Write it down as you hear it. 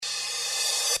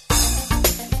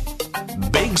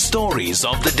big stories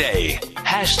of the day.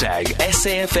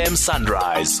 #SAFM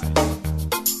Sunrise.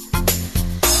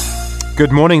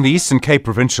 Good morning. The Eastern Cape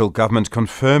Provincial Government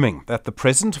confirming that the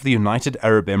President of the United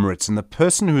Arab Emirates and the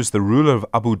person who is the ruler of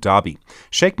Abu Dhabi,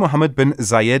 Sheikh Mohamed bin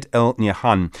Zayed Al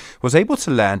Nahyan, was able to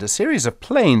land a series of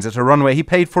planes at a runway he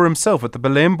paid for himself at the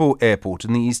Belembo Airport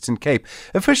in the Eastern Cape.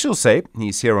 Officials say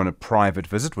he's here on a private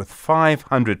visit with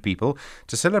 500 people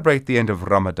to celebrate the end of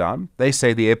Ramadan. They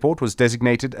say the airport was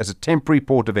designated as a temporary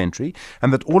port of entry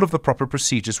and that all of the proper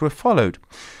procedures were followed.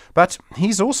 But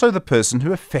he's also the person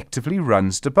who effectively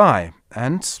runs Dubai,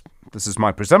 and, this is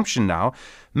my presumption now,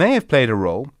 may have played a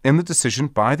role in the decision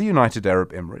by the United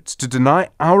Arab Emirates to deny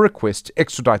our request to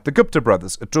extradite the Gupta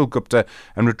brothers, Atul Gupta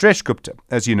and Rajesh Gupta.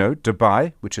 As you know,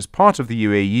 Dubai, which is part of the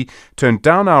UAE, turned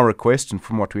down our request and,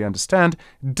 from what we understand,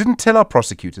 didn't tell our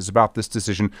prosecutors about this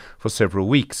decision for several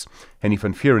weeks. Hennie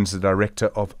Van Vuuren is the director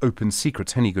of Open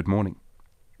Secrets. Hennie, good morning.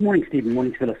 Good morning, Stephen.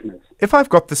 Morning to the listeners. If I've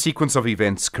got the sequence of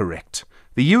events correct,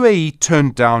 the UAE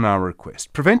turned down our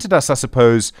request, prevented us, I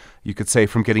suppose, you could say,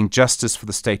 from getting justice for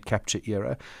the state capture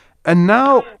era. And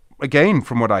now, again,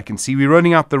 from what I can see, we're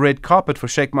rolling out the red carpet for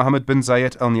Sheikh Mohammed bin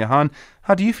Zayed Al Nahyan.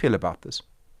 How do you feel about this?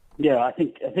 Yeah, I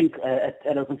think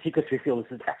at Open Secrets we feel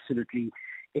this is absolutely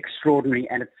extraordinary,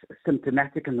 and it's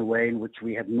symptomatic in the way in which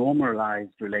we have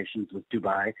normalized relations with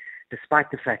Dubai,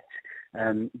 despite the fact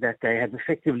that they have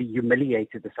effectively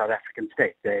humiliated the South African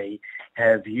state. They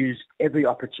have used every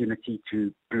opportunity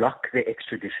to block the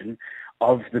extradition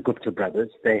of the Gupta brothers.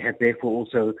 They have therefore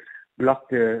also blocked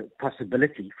the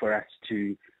possibility for us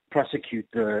to prosecute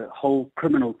the whole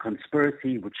criminal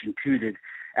conspiracy, which included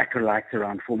acolytes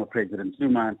around former President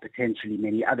Zuma and potentially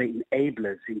many other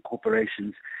enablers in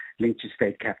corporations linked to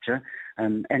state capture.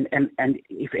 And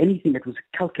if anything, it was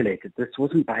calculated. This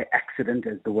wasn't by accident,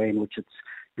 as the way in which it's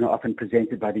often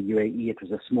presented by the UAE. It was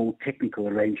a small technical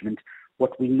arrangement.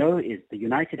 What we know is the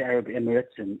United Arab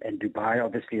Emirates and Dubai,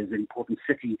 obviously as an important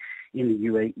city in the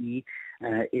UAE,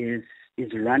 is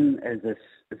run as a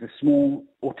small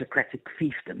autocratic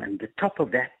fiefdom. And the top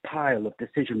of that pile of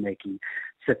decision-making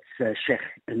sits Sheikh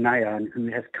Nahyan,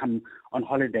 who has come on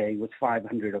holiday with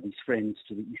 500 of his friends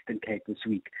to the Eastern Cape this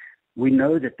week. We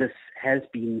know that this has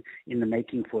been in the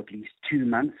making for at least 2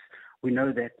 months. We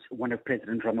know that one of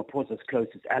President Ramaphosa's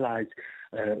closest allies,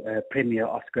 Premier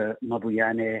Oscar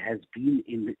Mabuyane, has been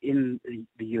in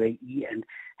the UAE and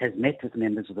has met with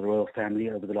members of the royal family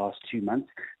over the last 2 months.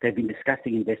 They've been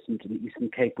discussing investment in the Eastern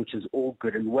Cape, which is all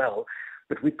good and well.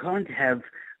 But we can't have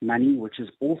money, which is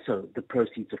also the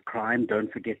proceeds of crime.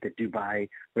 Don't forget that Dubai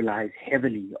relies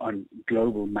heavily on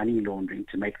global money laundering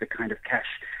to make the kind of cash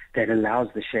that allows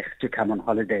the Sheikh to come on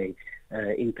holiday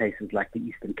in places like the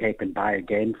Eastern Cape and buy a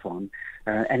game farm.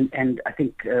 And I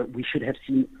think we should have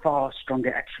seen far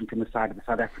stronger action from the side of the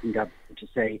South African government to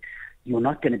say, you're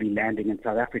not going to be landing in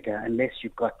South Africa unless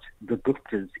you've got the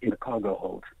Guptas in the cargo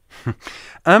hold.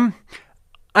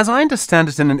 As I understand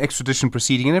it, in an extradition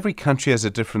proceeding, and every country has a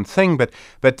different thing, but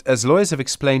as lawyers have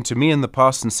explained to me in the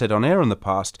past and said on air in the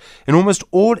past, in almost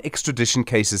all extradition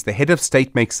cases, the head of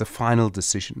state makes the final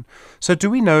decision. So do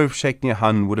we know if Sheikh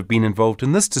Nahyan would have been involved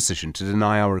in this decision to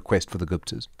deny our request for the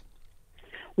Guptas?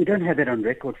 We don't have it on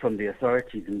record from the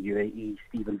authorities in the UAE,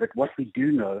 Stephen, but what we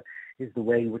do know is the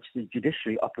way in which the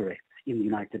judiciary operates in the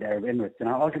United Arab Emirates. And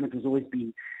our argument has always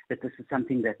been that this is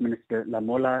something that Minister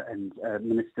Lamola and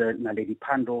Minister Naledi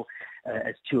Pandor,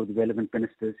 as two of the relevant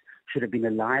ministers, should have been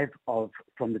alive of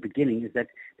from the beginning, is that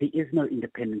there is no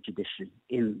independent judiciary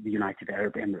in the United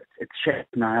Arab Emirates. It's Sheikh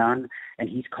Nahyan and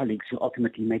his colleagues who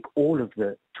ultimately make all of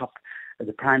the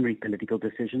primary political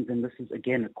decisions, and this is,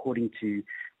 again, according to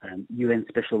UN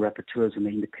Special Rapporteurs on the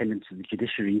independence of the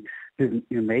judiciary, who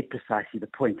made precisely the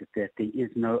point that there is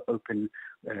no open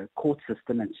court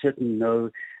system, and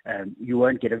certainly you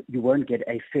won't get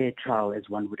a fair trial as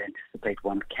one would anticipate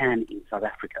one can in South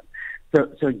Africa.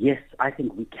 So yes, I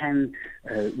think we can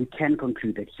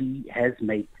conclude that he has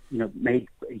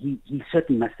he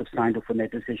certainly must have signed off on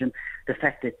that decision. The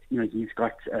fact that he's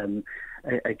got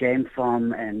a game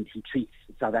farm and he treats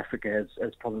South Africa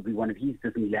as probably one of his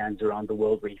Disneylands around the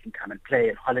world where he can come and play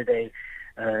and holiday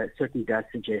certainly does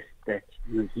suggest that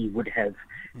he would have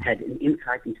had an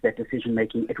insight into that decision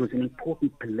making. It was an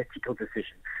important political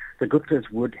decision. The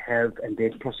Guptas would have, and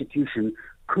their prosecution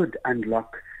could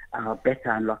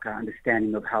better unlock our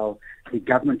understanding of how the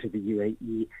government of the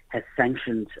UAE has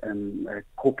sanctioned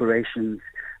corporations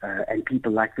and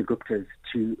people like the Guptas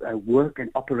to work and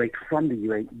operate from the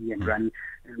UAE and run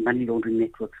money laundering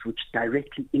networks which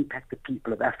directly impact the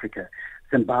people of Africa.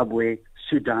 Zimbabwe,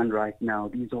 Sudan right now,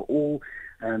 these are all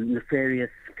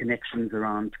nefarious connections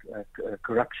around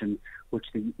corruption, which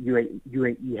the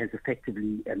UAE has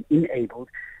effectively enabled,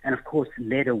 and of course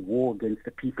led a war against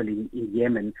the people in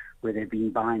Yemen, where they've been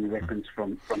buying weapons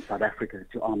from South Africa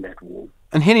to arm that war.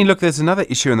 And Hennie, look, there's another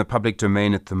issue in the public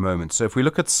domain at the moment. So if we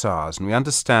look at SARS, and we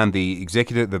understand the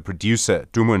producer,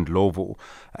 Dumo Ndlovu,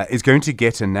 is going to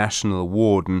get a national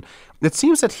award, and it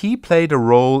seems that he played a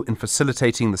role in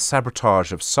facilitating the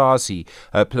sabotage of SARS. He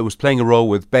was playing a role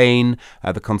with Bain,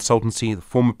 the consultancy, the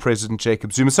former President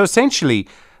Jacob Zuma. So essentially,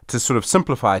 to sort of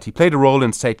simplify it, he played a role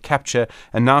in state capture,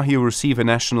 and now he will receive a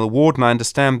national award. And I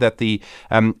understand that the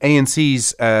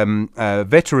ANC's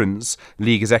Veterans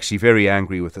League is actually very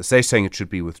angry with this. They're saying it should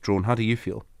be withdrawn. How do you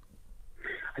feel?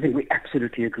 I think we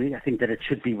absolutely agree. I think that it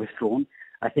should be withdrawn.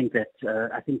 I think that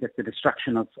the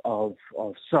destruction of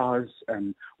SARS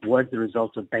was the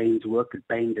result of Bain's work.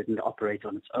 Bain didn't operate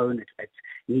on its own. It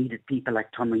needed people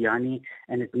like Tom Moyani,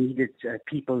 and it needed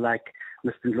people like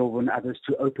Mr. Ndlovu and others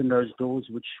to open those doors,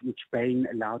 which Bain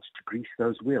allowed to grease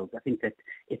those wheels. I think that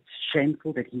it's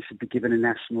shameful that he should be given a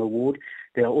national award.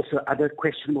 There are also other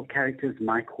questionable characters.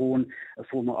 Mike Horn, a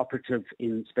former operative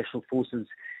in Special Forces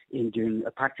during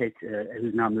apartheid,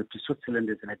 who's now moved to Switzerland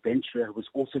as an adventurer, who was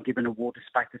also given an award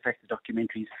despite the fact the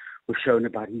documentaries were shown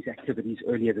about his activities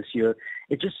earlier this year.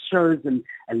 It just shows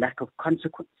a lack of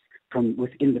consequence from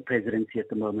within the presidency at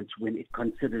the moment when it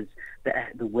considers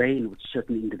the way in which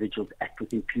certain individuals act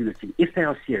with impunity. If they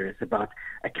are serious about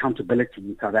accountability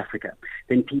in South Africa,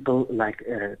 then people like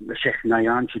Sheikh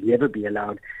Nahyan should never be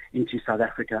allowed into South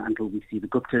Africa until we see the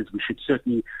Guptas. We should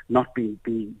certainly not be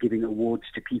giving awards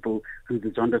to people who the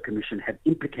Zondo Commission have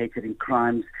implicated in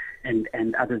crimes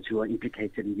and others who are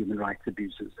implicated in human rights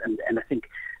abuses. And I think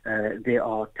there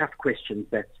are tough questions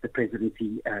that the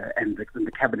presidency and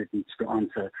the cabinet needs to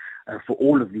answer for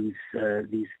all of these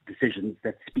decisions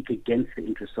that speak against the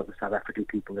interests of the South African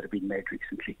people that have been made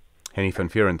recently. Hennie Van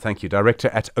Vuuren, thank you. Director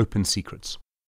at Open Secrets.